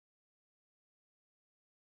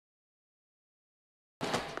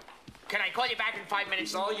Can I call you back in 5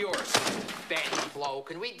 minutes? It's all yours. Ben, Flo,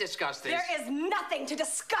 can we discuss this? There is nothing to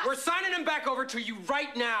discuss. We're signing him back over to you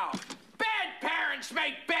right now. Bad parents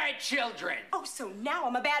make bad children. Oh, so now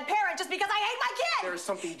I'm a bad parent just because I hate my kid. There is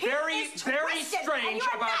something He very, is very twisted, strange and you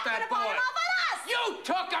are about not that gonna buy boy. him off on us. You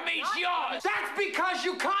took him, he's yours. That's because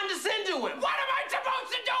you condescend to him. What am I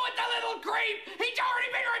supposed to do with the little creep? He's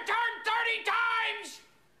already been returned 30 times.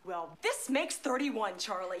 Well, this makes 31,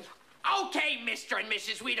 Charlie. Okay, Mr. and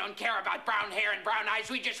Mrs., we don't care about brown hair and brown eyes.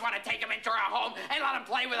 We just want to take him into our home and let him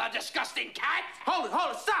play with our disgusting cat. Hold it,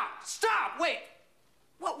 stop, wait.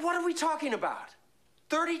 What are we talking about?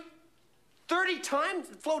 30 times?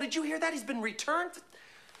 Flo, did you hear that? He's been returned?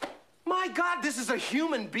 My God, this is a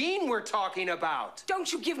human being we're talking about.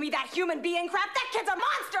 Don't you give me that human being crap. That kid's a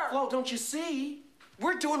monster. Flo, don't you see?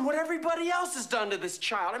 We're doing what everybody else has done to this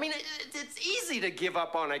child. I mean, it's easy to give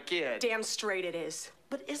up on a kid. Damn straight it is.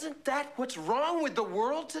 But isn't that what's wrong with the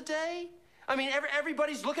world today? I mean,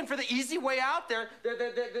 everybody's looking for the easy way out. They're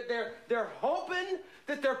hoping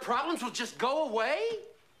that their problems will just go away.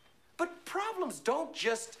 But problems don't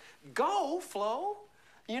just go, Flo,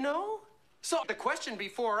 you know? So the question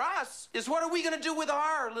before us is, what are we gonna do with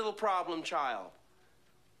our little problem child?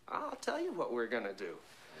 I'll tell you what we're gonna do.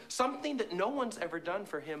 Something that no one's ever done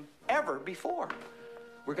for him ever before.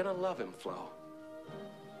 We're gonna love him, Flo.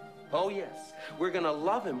 Oh, yes. We're gonna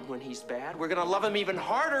love him when he's bad. We're gonna love him even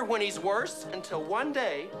harder when he's worse, until one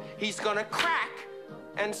day he's gonna crack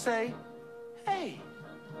and say, hey,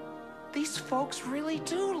 these folks really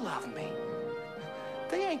do love me.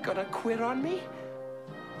 They ain't gonna quit on me.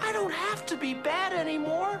 I don't have to be bad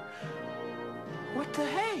anymore. What the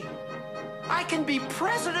hey? I can be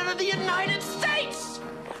President of the United States!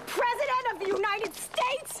 President of the United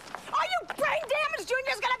States? Are you brain damaged?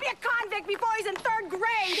 Junior's gonna be a convict before he's in 3rd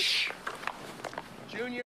grade. Shh.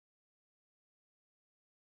 Junior.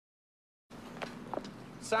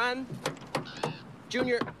 Son.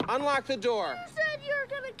 Junior, unlock the door. You said you were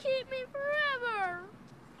gonna keep me forever.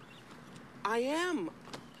 I am.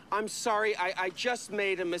 I'm sorry, I just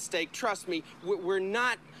made a mistake. Trust me, we're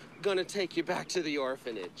not gonna take you back to the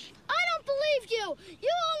orphanage. I don't believe you. You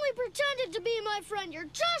only pretended to be my friend. You're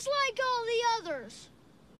just like all the others.